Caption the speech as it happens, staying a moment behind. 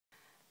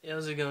Hey,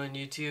 how's it going,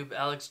 YouTube?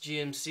 Alex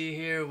GMC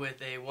here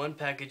with a one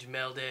package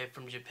mail day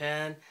from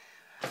Japan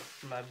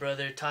from my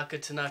brother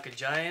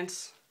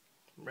TakaTanakaGiants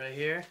right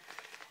here.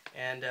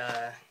 And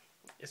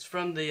it's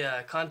from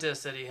the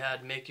contest that he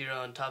had, Make Your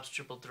Own Topps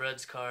Triple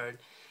Threads card.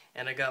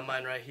 And I got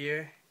mine right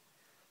here.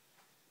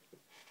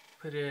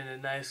 Put it in a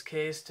nice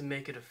case to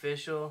make it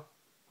official.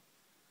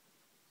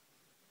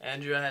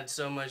 Andrew, I had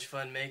so much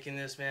fun making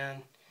this,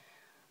 man.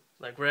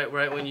 Like right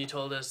when you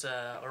told us,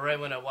 or right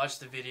when I watched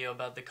the video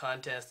about the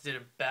contest, did a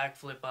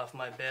backflip off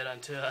my bed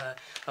onto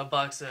a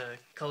box of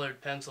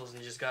colored pencils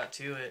and just got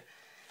to it.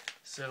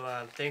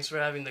 So thanks for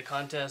having the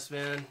contest,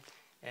 man,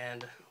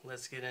 and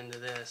let's get into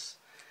this.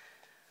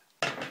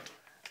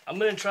 I'm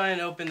gonna try and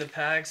open the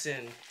packs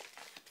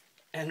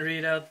and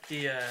read out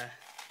the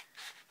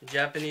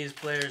Japanese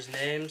players'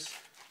 names.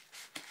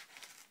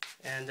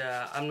 And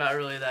I'm not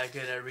really that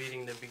good at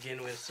reading to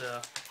begin with,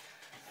 so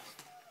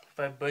if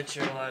I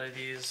butcher a lot of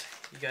these,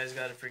 you guys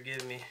gotta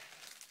forgive me.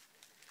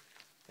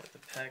 Got the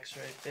packs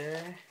right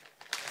there.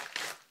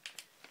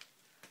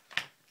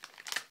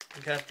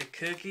 We got the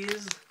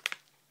cookies.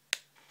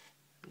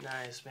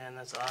 Nice, man,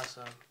 that's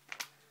awesome.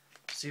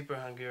 Super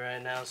hungry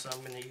right now, so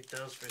I'm gonna eat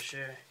those for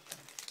sure.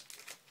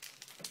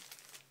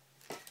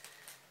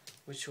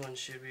 Which one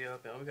should we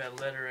open? We got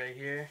a letter right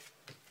here.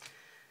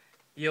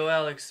 Yo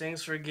Alex,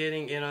 thanks for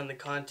getting in on the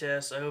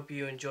contest. I hope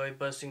you enjoy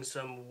busting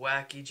some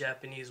wacky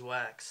Japanese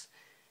wax.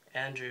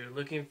 Andrew,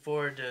 looking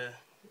forward to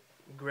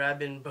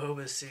grabbing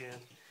boba soon.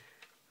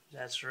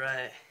 That's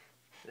right.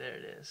 There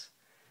it is.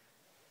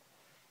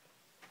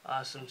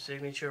 Awesome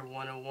signature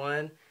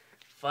 101.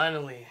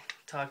 Finally,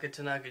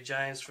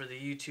 TakaTanakaGiants for the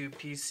YouTube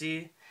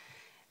PC.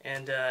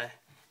 And yeah,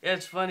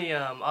 it's funny,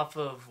 off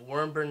of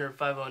Wormburner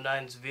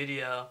 509's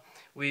video,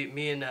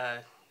 me and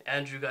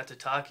Andrew got to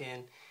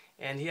talking,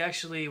 and he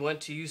actually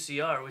went to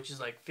UCR, which is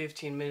like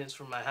 15 minutes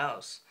from my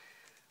house.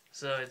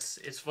 So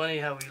it's funny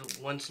how we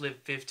once lived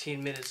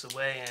 15 minutes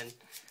away and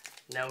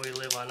now we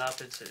live on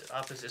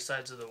opposite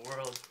sides of the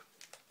world.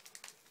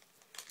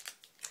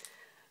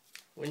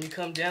 When you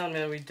come down,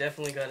 man, we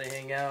definitely gotta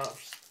hang out.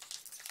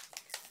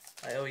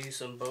 I owe you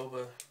some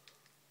boba.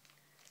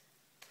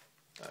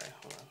 Alright,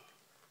 hold on.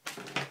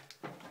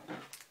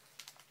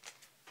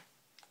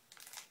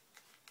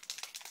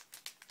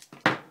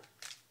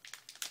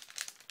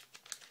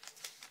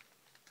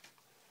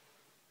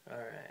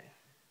 Alright.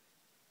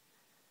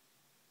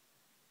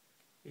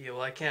 Yeah,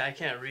 well, I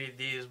can't read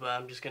these, but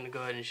I'm just gonna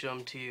go ahead and show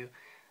them to you.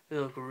 They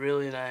look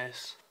really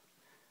nice.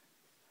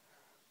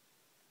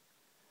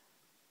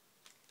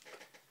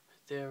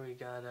 There we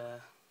got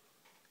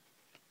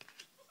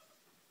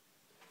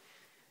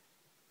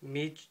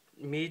Michio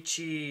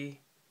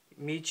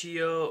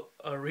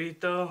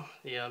Arito.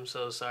 Yeah, I'm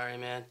so sorry,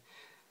 man.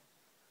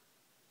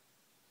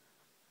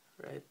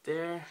 Right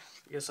there.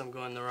 I guess I'm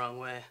going the wrong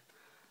way.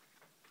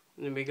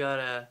 And then we got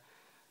a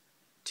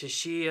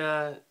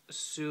Toshiya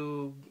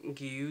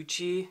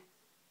Sugiuchi.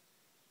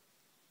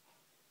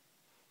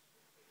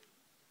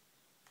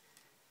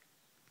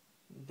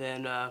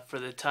 Then for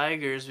the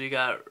Tigers, we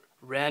got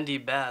Randy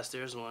Bass.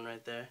 There's one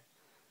right there.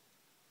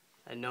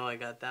 I know I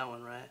got that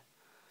one right.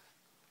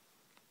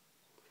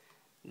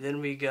 Then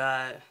we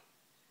got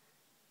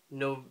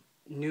Nobuhiro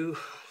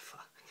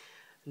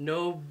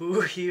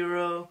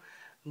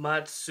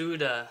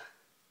Matsuda.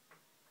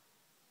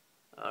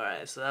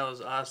 Alright, so that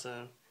was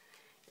awesome.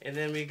 And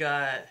then we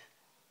got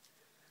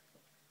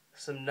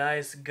some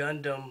nice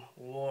Gundam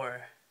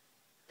War.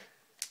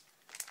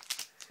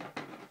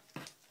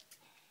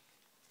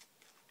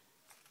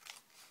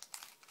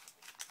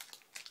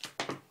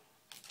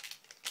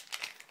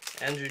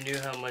 Andrew knew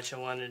how much I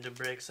wanted to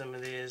break some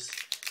of these.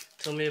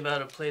 Told me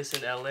about a place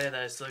in LA that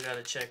I still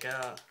gotta check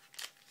out.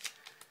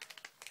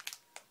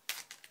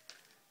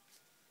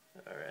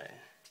 Alright.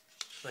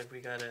 Looks like we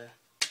got a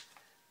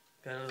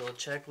little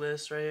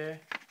checklist right here.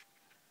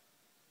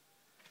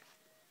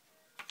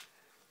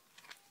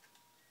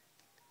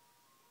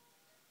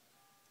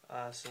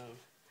 Awesome.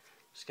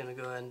 Just gonna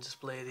go ahead and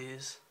display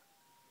these.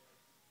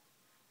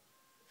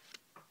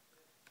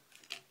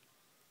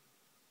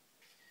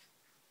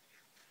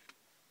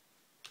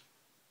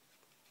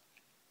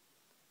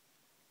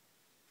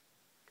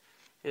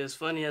 It was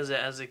funny as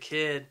a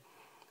kid.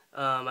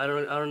 I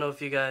don't know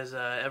if you guys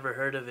ever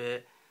heard of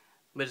it,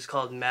 but it's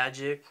called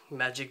Magic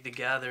the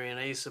Gathering.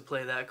 I used to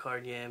play that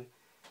card game.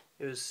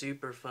 It was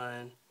super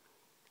fun.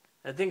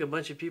 I think a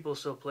bunch of people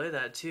still play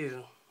that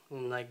too.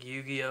 And like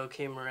Yu-Gi-Oh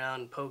came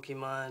around,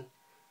 Pokemon.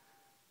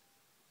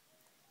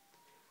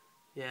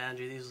 Yeah,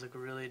 Andrew, these look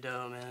really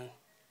dope, man.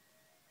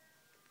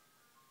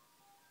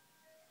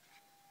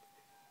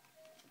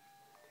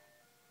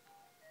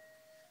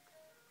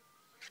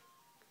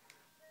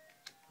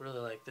 Really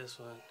like this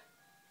one.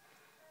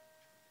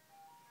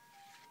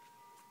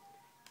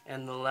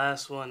 And the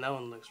last one, that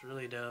one looks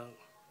really dope.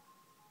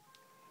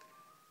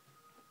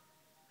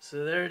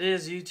 So there it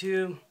is,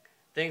 YouTube.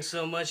 Thanks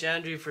so much,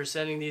 Andrew, for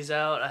sending these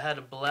out. I had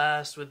a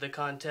blast with the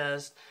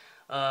contest.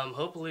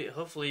 Hopefully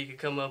you can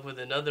come up with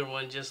another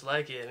one just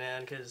like it,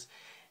 man, because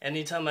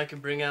anytime I can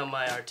bring out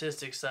my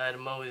artistic side,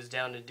 I'm always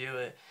down to do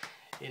it.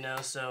 You know,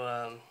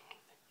 so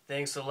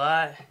thanks a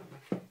lot.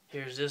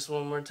 Here's this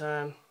one more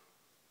time.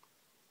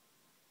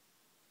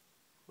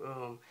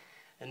 Boom.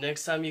 And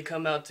next time you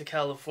come out to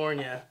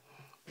California,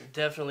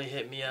 definitely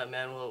hit me up,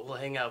 man. We'll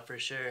hang out for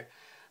sure.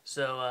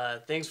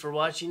 So thanks for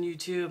watching,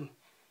 YouTube.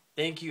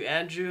 Thank you,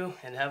 Andrew,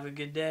 and have a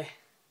good day.